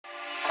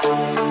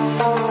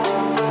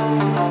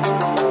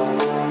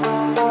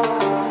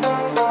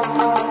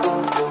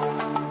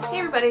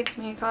it's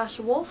me,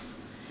 AkashaWolf,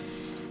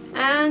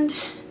 and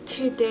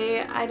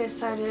today I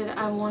decided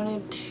I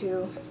wanted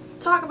to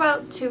talk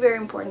about two very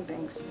important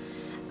things.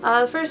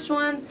 The first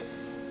one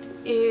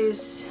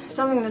is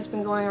something that's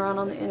been going around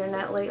on the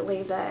internet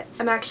lately that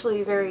I'm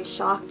actually very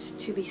shocked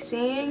to be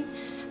seeing.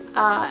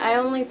 I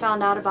only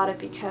found out about it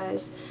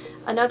because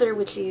another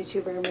witchy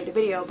YouTuber made a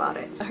video about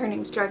it. Her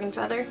name's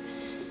Dragonfeather,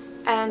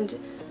 and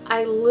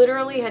I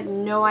literally had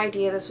no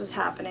idea this was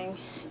happening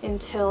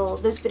until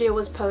this video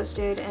was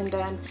posted, and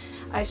then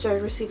I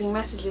started receiving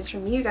messages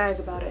from you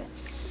guys about it.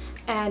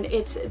 And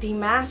it's the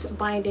mass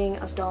binding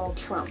of Donald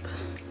Trump,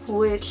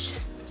 which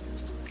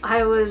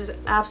I was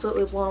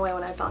absolutely blown away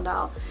when I found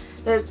out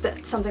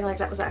that something like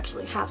that was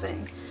actually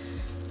happening.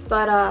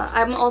 But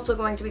I'm also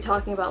going to be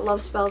talking about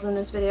love spells in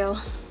this video,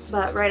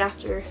 but right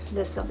after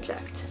this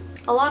subject.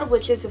 A lot of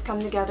witches have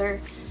come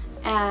together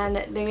and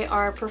they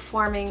are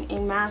performing a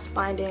mass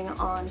binding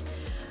on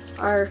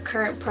our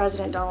current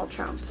president, Donald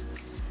Trump.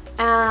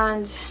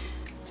 And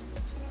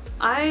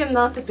I am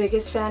not the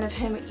biggest fan of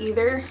him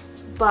either,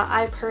 but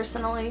I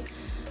personally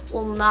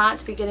will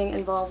not be getting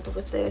involved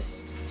with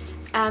this.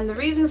 And the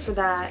reason for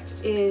that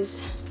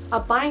is a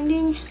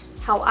binding,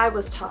 how I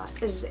was taught,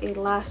 is a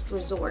last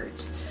resort.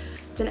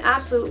 It's an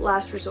absolute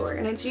last resort,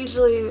 and it's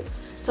usually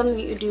something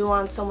that you do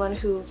on someone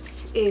who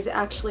is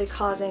actually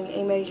causing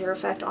a major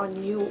effect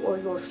on you or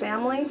your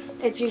family.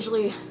 It's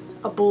usually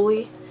a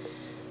bully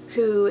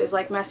who is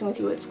like messing with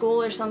you at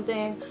school or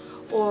something,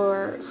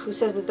 or who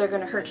says that they're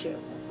going to hurt you.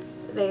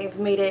 They've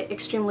made it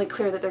extremely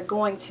clear that they're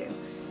going to.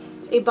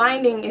 A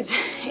binding is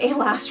a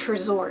last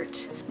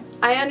resort.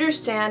 I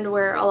understand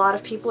where a lot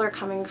of people are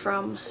coming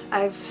from.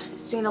 I've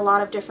seen a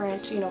lot of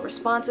different,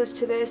 responses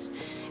to this,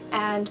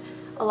 and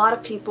a lot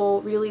of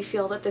people really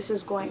feel that this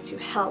is going to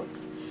help.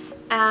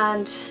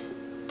 And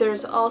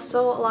there's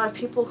also a lot of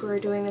people who are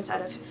doing this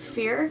out of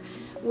fear,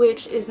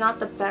 which is not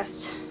the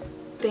best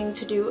thing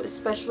to do,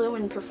 especially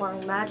when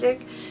performing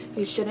magic.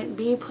 You shouldn't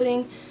be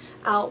putting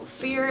out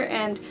fear,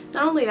 and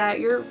not only that,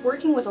 you're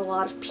working with a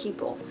lot of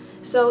people.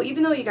 So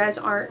even though you guys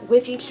aren't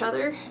with each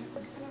other,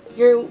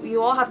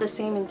 you all have the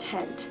same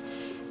intent,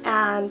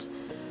 and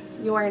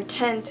your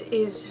intent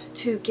is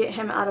to get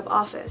him out of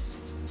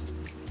office.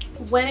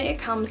 When it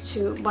comes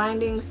to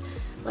bindings,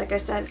 like I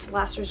said, it's a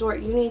last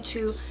resort. You need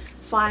to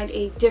find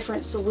a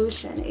different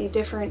solution, a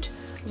different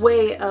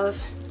way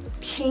of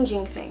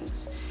changing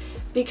things.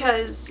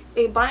 Because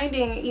a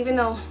binding, even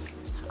though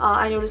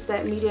I noticed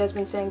that media has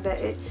been saying that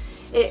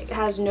it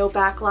has no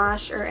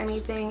backlash or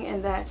anything,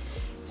 and that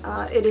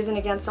it isn't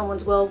against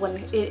someone's will, when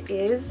it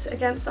is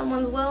against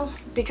someone's will,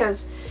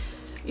 because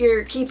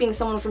you're keeping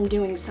someone from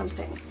doing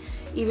something.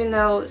 Even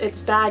though it's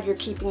bad, you're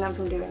keeping them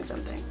from doing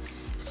something.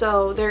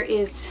 So there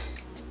is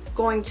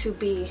going to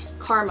be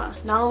karma.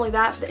 Not only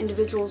that, for the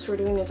individuals who are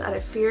doing this out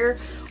of fear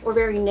or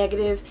very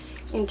negative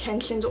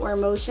intentions or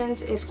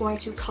emotions, it's going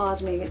to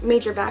cause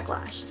major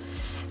backlash.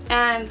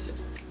 And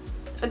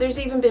there's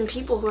even been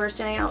people who are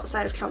standing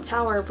outside of Trump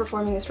Tower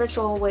performing this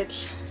ritual,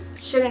 which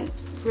shouldn't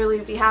really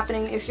be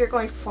happening. If you're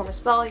going to perform a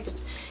spell, you could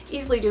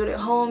easily do it at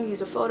home,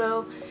 use a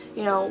photo,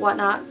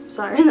 whatnot.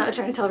 Sorry, I'm not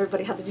trying to tell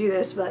everybody how to do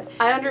this, but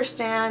I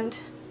understand.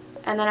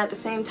 And then at the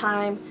same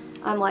time,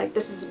 I'm like,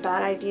 this is a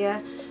bad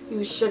idea.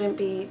 We shouldn't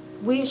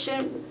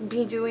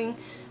be doing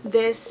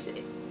this.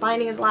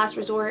 Binding is last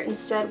resort.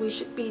 Instead, we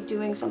should be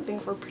doing something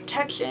for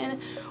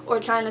protection, or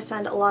trying to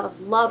send a lot of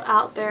love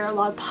out there, a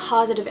lot of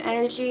positive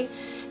energy.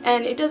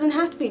 And it doesn't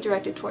have to be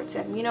directed towards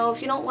him.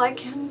 If you don't like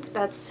him,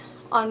 that's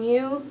on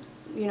you.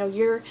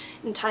 You're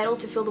entitled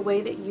to feel the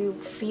way that you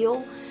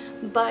feel.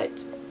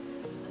 But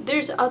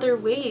there's other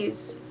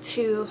ways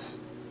to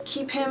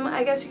keep him,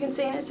 I guess you can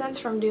say in a sense,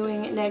 from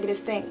doing negative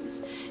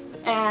things.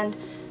 And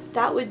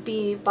that would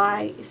be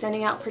by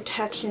sending out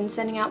protection,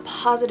 sending out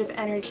positive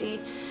energy,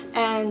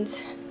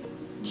 and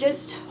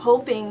just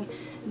hoping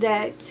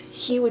that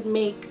he would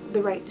make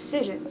the right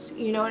decisions.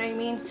 You know what I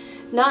mean?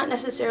 Not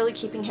necessarily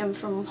keeping him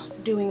from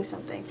doing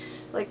something.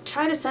 Like,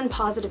 try to send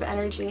positive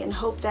energy and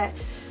hope that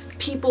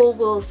people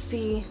will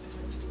see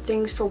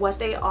things for what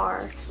they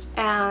are,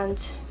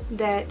 and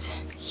that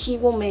he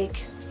will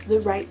make the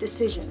right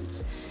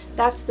decisions.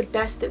 That's the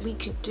best that we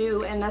could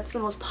do, and that's the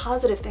most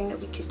positive thing that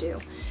we could do.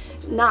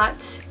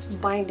 Not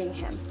binding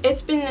him.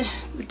 It's been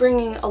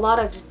bringing a lot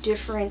of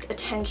different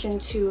attention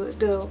to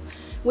the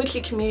witchy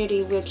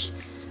community, which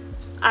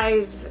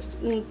I've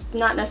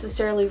not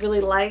necessarily really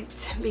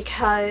liked,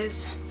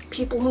 because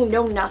people who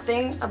know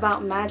nothing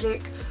about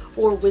magic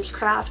or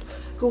witchcraft,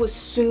 who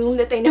assume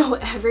that they know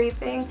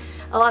everything,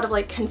 a lot of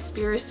like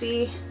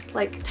conspiracy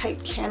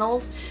type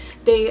channels,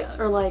 they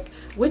are like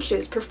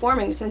witches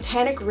performing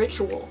satanic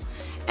ritual.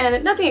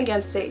 And nothing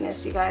against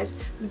Satanists, you guys,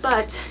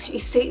 but a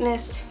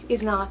Satanist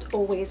is not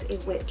always a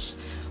witch.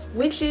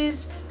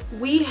 Witches,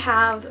 we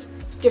have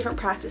different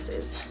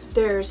practices.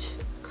 There's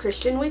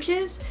Christian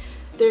witches,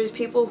 there's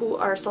people who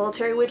are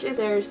solitary witches,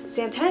 there's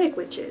satanic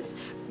witches,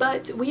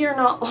 but we are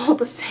not all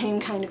the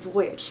same kind of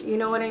witch, you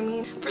know what I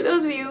mean? For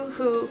those of you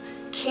who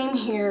came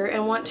here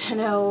and want to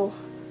know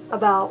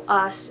about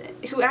us,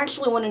 who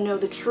actually want to know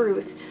the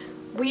truth,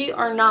 We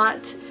are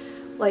not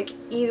like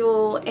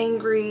evil,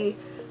 angry,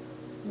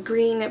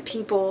 green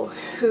people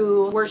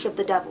who worship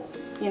the devil.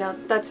 You know,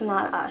 that's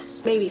not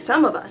us. Maybe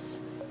some of us,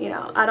 you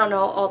know, I don't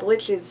know all the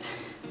witches.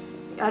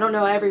 I don't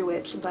know every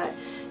witch, but,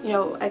 you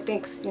know, I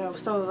think, you know,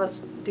 some of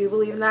us do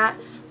believe in that.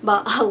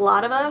 But a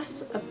lot of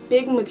us, a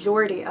big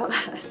majority of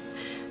us,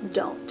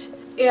 don't.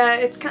 Yeah,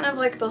 it's kind of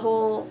like the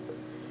whole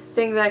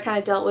thing that I kind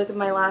of dealt with in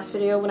my last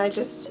video when I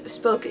just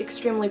spoke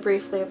extremely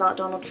briefly about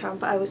Donald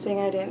Trump. I was saying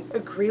I didn't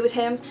agree with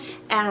him,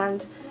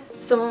 and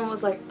someone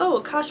was like,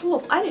 oh,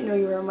 AkashaWolf, I didn't know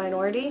you were a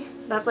minority.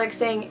 That's like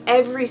saying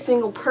every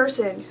single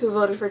person who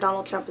voted for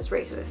Donald Trump is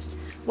racist,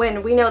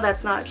 when we know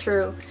that's not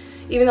true.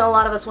 Even though a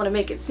lot of us want to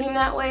make it seem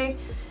that way,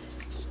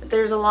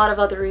 there's a lot of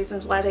other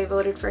reasons why they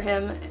voted for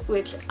him,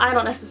 which I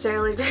don't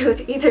necessarily agree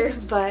with either,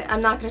 but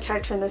I'm not going to try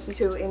to turn this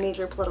into a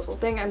major political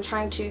thing. I'm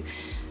trying to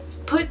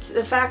put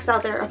the facts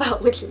out there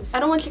about witches. I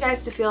don't want you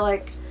guys to feel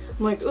like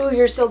I'm like, oh,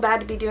 you're so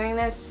bad to be doing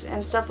this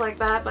and stuff like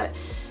that, but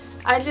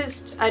I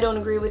don't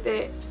agree with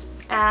it,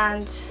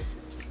 and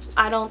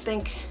I don't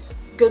think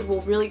good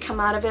will really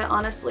come out of it,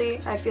 honestly.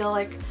 I feel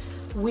like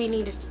we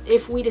need,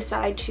 if we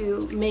decide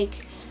to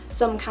make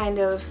some kind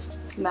of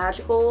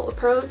magical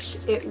approach,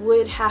 it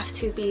would have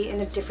to be in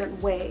a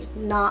different way,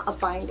 not a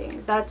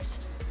binding.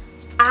 That's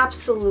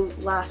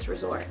absolute last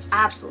resort.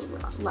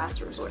 Absolute last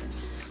resort.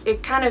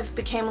 It kind of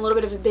became a little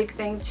bit of a big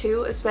thing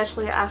too,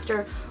 especially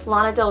after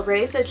Lana Del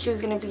Rey said she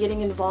was going to be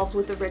getting involved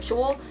with the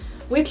ritual,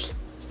 which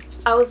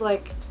I was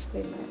like,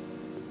 wait a minute,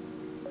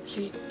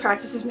 she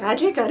practices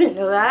magic? I didn't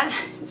know that.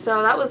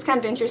 So that was kind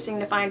of interesting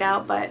to find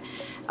out, but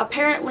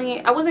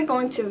apparently, I wasn't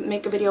going to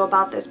make a video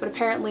about this, but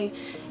apparently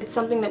it's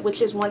something that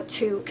witches want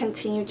to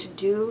continue to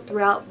do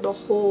throughout the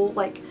whole,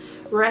 like,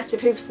 rest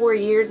of his 4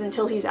 years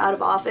until he's out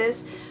of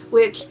office,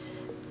 which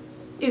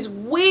is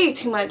way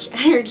too much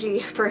energy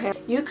for him.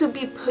 You could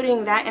be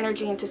putting that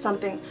energy into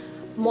something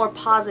more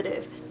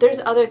positive. There's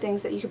other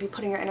things that you could be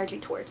putting your energy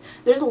towards.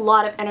 There's a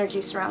lot of energy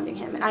surrounding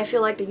him, and I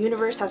feel like the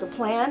universe has a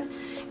plan,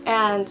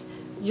 and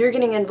you're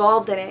getting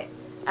involved in it,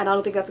 and I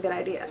don't think that's a good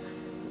idea.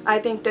 I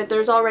think that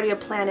there's already a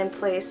plan in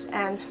place,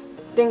 and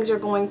things are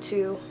going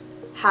to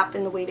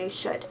happen the way they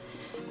should.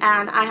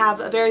 And I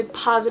have a very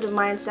positive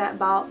mindset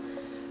about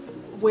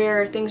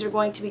where things are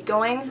going to be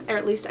going, or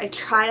at least I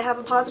try to have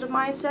a positive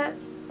mindset.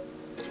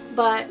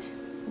 But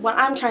what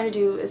I'm trying to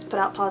do is put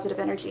out positive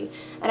energy,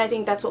 and I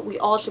think that's what we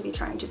all should be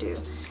trying to do,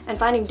 and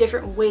finding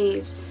different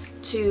ways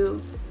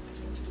to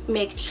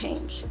make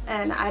change.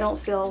 And I don't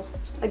feel,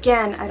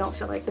 again, I don't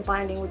feel like the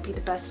binding would be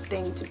the best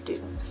thing to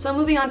do. So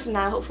moving on from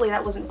that, hopefully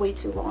that wasn't way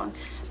too long.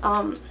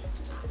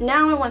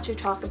 Now I want to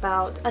talk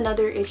about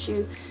another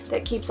issue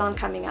that keeps on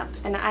coming up,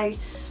 and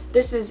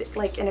this is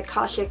like an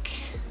Akashic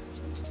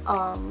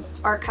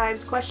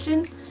archives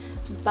question,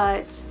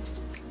 but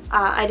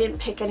I didn't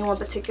pick anyone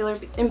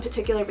in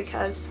particular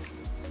because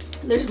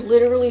there's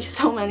literally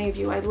so many of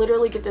you. I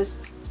literally get this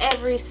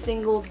every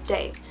single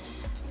day,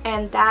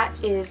 and that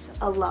is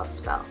a love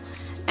spell.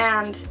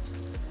 And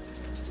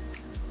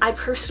I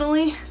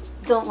personally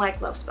don't like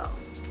love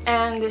spells,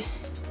 and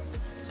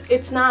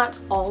it's not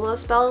all love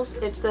spells.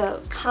 It's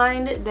the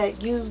kind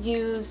that you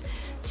use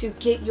to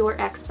get your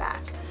ex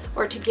back,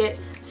 or to get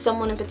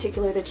someone in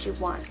particular that you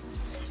want.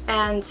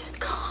 And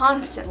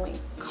constantly,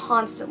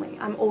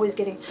 I'm always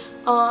getting,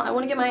 I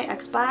want to get my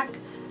ex back.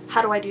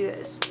 How do I do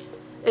this?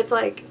 It's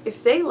like,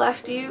 if they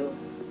left you,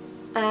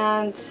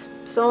 and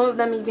some of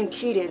them even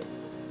cheated,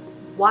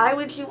 why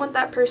would you want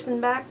that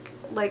person back?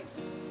 Like,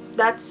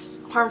 that's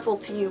harmful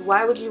to you.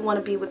 Why would you want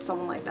to be with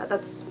someone like that?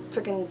 That's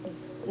freaking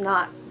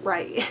not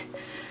right.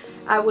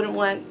 I wouldn't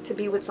want to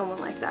be with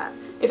someone like that.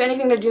 If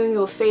anything, they're doing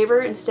you a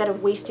favor instead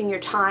of wasting your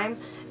time,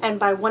 and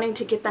by wanting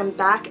to get them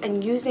back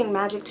and using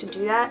magic to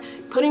do that,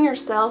 putting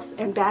yourself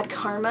in bad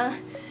karma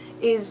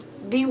is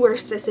the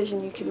worst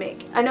decision you can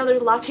make. I know there's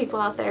a lot of people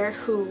out there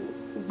who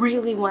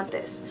really want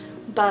this,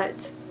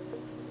 but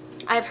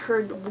I've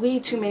heard way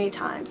too many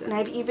times, and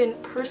I've even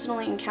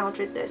personally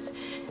encountered this,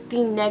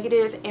 the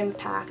negative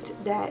impact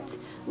that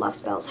love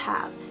spells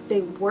have.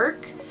 They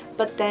work,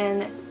 but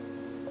then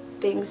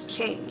things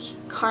change.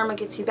 Karma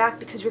gets you back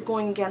because you're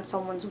going against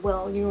someone's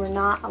will. You are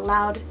not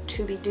allowed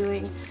to be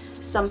doing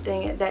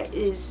something that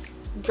is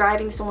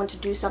driving someone to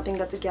do something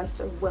that's against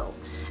their will.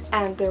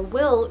 And their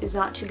will is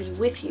not to be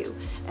with you.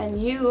 And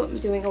you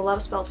doing a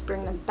love spell to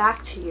bring them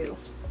back to you,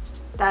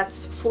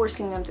 that's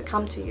forcing them to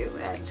come to you,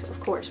 and of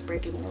course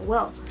breaking their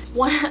will.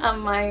 One of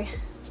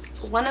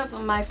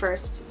my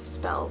first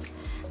spells,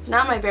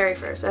 not my very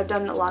first, I've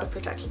done a lot of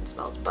protection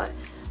spells, but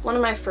one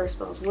of my first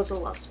spells was a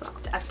love spell.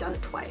 I've done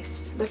it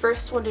twice. The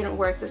first one didn't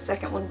work, the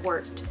second one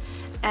worked.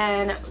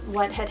 And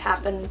what had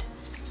happened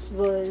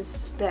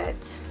was that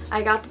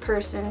I got the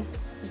person,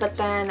 but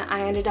then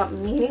I ended up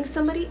meeting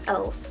somebody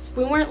else.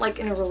 We weren't like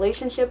in a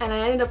relationship, and I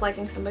ended up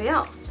liking somebody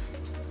else.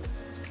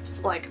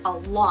 Like a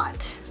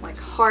lot, like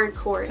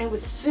hardcore. And it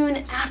was soon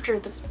after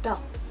the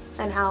spell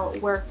and how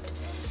it worked.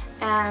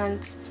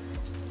 And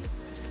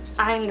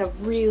I ended up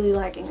really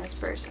liking this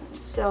person.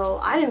 So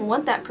I didn't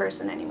want that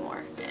person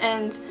anymore.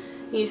 And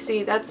you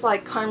see, that's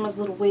like karma's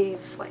little way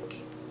of like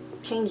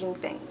changing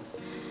things.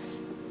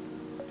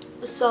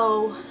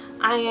 So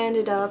I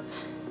ended up,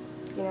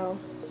 you know,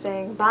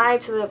 saying bye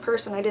to the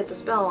person I did the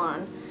spell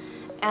on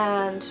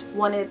and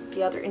wanted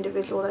the other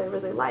individual that I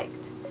really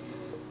liked.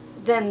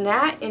 Then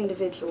that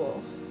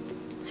individual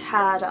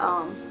had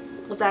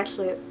was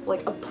actually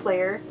like a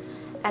player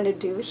and a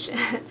douche.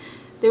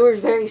 They were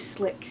very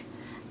slick,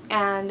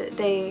 and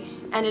they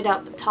ended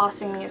up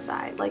tossing me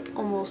aside like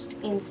almost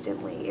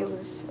instantly. It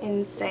was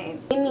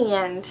insane. In the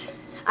end,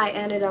 I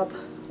ended up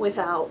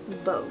without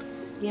both.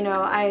 You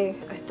know, I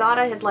thought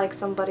I had liked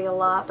somebody a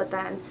lot, but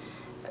then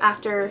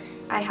after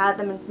I had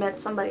them and met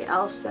somebody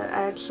else that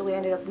I actually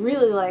ended up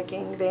really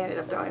liking, they ended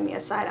up throwing me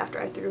aside after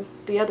I threw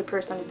the other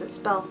person who did the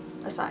spell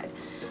aside.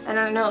 And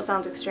I know it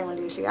sounds extremely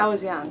douchey. I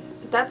was young.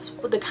 That's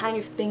the kind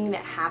of thing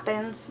that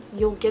happens.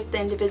 You'll get the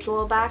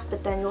individual back,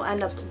 but then you'll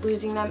end up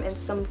losing them in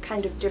some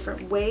kind of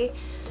different way.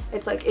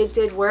 It's like it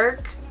did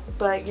work,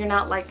 but you're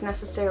not like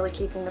necessarily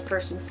keeping the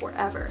person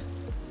forever.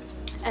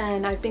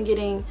 And I've been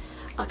getting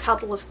a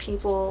couple of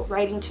people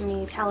writing to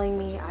me telling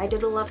me I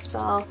did a love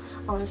spell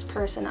on this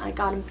person, I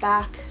got him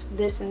back,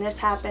 this and this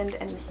happened,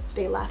 and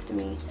they left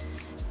me,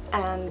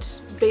 and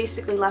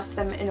basically left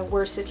them in a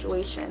worse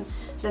situation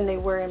than they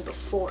were in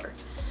before.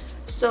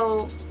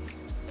 So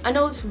I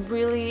know it's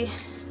really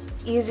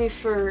easy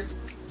for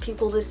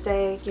people to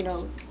say, you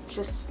know,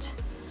 just,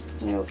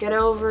 you know, get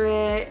over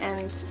it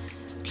and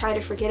try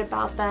to forget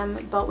about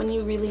them, but when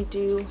you really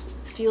do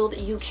feel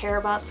that you care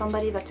about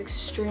somebody, that's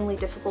extremely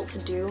difficult to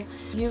do.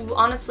 You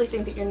honestly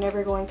think that you're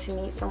never going to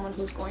meet someone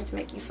who's going to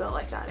make you feel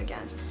like that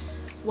again,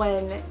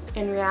 when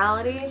in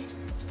reality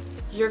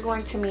you're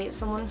going to meet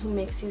someone who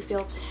makes you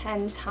feel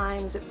 10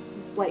 times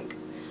like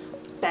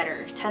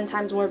better, 10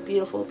 times more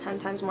beautiful, 10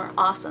 times more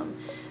awesome.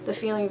 The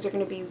feelings are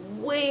going to be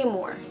way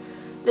more.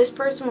 This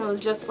person was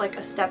just like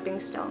a stepping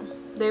stone.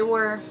 They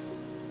were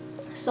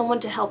someone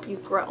to help you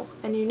grow,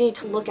 and you need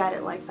to look at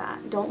it like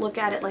that. Don't look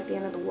at it like the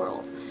end of the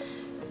world,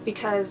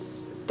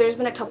 because there's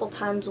been a couple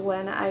times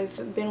when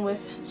I've been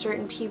with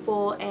certain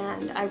people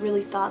and I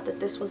really thought that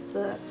this was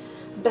the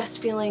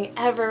best feeling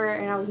ever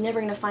and I was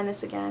never going to find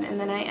this again, and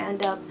then I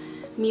end up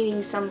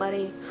meeting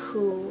somebody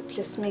who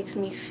just makes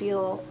me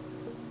feel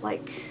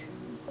like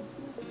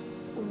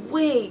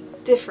way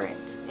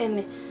different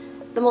in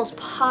the most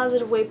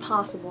positive way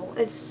possible.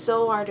 It's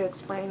so hard to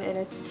explain, and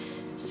it's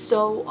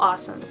so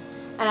awesome.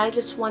 And I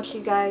just want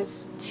you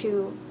guys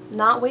to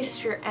not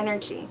waste your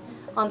energy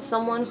on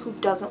someone who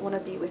doesn't want to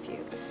be with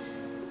you.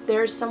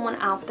 There's someone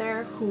out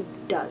there who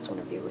does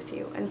want to be with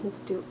you and who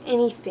will do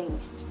anything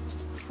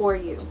for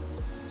you.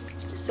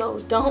 So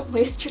don't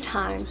waste your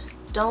time.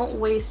 Don't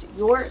waste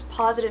your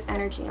positive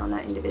energy on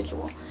that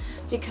individual,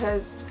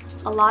 because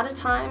a lot of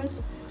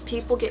times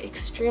people get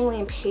extremely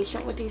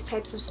impatient with these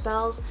types of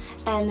spells,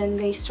 and then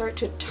they start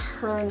to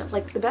turn,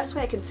 like, the best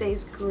way I can say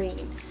is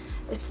green.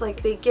 It's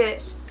like they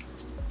get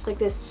like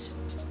this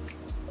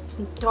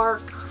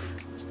dark,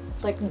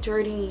 like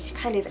dirty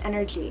kind of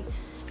energy,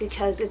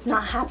 because it's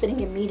not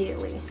happening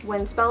immediately.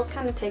 When spells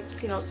kind of take,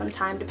 you know, some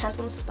time, depends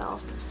on the spell,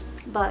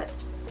 but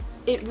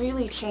it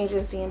really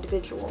changes the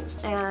individual,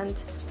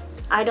 and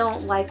I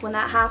don't like when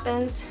that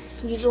happens.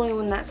 Usually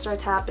when that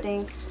starts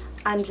happening,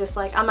 I'm just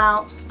like, I'm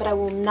out, but I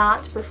will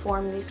not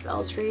perform these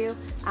spells for you.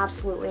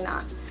 Absolutely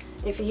not.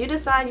 If you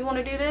decide you want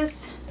to do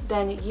this,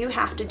 then you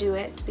have to do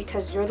it,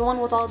 because you're the one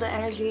with all the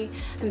energy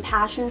and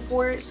passion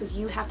for it, so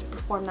you have to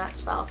perform that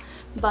spell.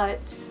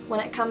 But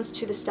when it comes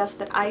to the stuff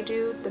that I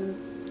do,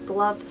 the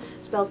love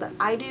spells that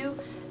I do,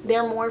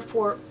 they're more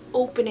for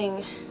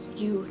opening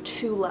you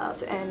to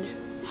love and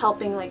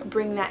helping like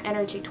bring that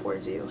energy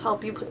towards you,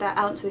 help you put that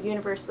out into the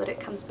universe so that it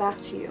comes back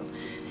to you.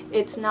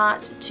 It's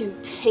not to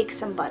take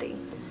somebody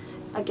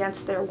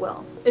against their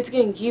will. It's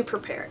getting you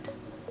prepared.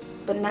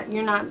 But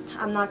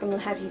I'm not going to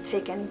have you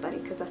take anybody,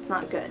 because that's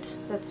not good.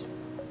 That's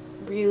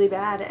really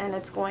bad, and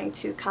it's going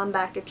to come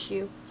back at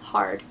you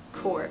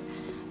hardcore.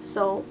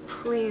 So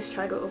please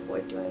try to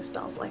avoid doing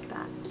spells like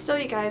that. So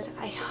you guys,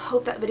 I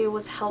hope that video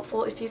was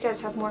helpful. If you guys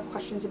have more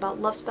questions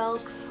about love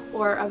spells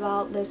or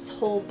about this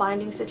whole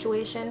binding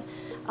situation,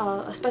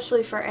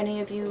 especially for any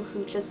of you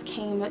who just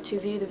came to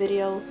view the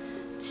video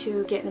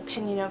to get an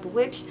opinion of a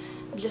witch,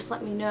 just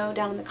let me know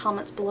down in the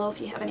comments below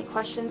if you have any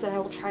questions, and I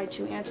will try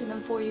to answer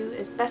them for you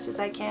as best as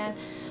I can.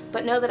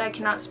 But know that I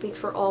cannot speak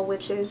for all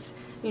witches.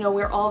 You know,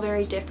 we're all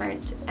very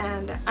different,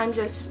 and I'm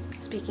just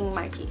speaking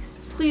my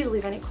piece. Please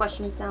leave any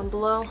questions down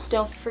below.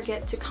 Don't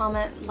forget to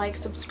comment, like,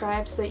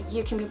 subscribe so that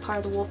you can be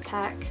part of the wolf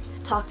pack.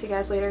 Talk to you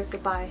guys later.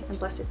 Goodbye and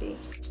blessed be.